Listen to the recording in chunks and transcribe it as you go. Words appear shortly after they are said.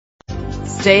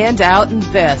Stand out in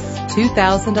this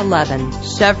 2011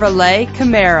 Chevrolet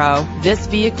Camaro. This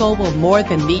vehicle will more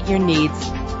than meet your needs.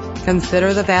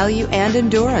 Consider the value and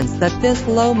endurance that this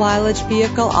low-mileage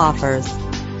vehicle offers.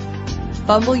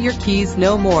 Fumble your keys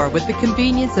no more with the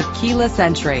convenience of keyless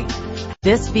entry.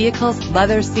 This vehicle's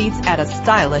leather seats add a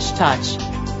stylish touch.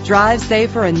 Drive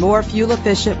safer and more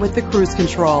fuel-efficient with the cruise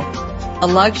control. A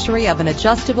luxury of an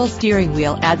adjustable steering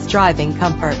wheel adds driving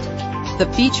comfort.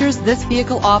 The features this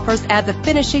vehicle offers add the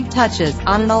finishing touches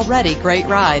on an already great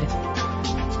ride.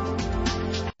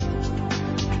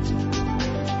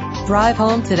 Drive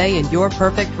home today in your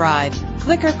perfect ride.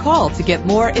 Click or call to get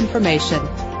more information.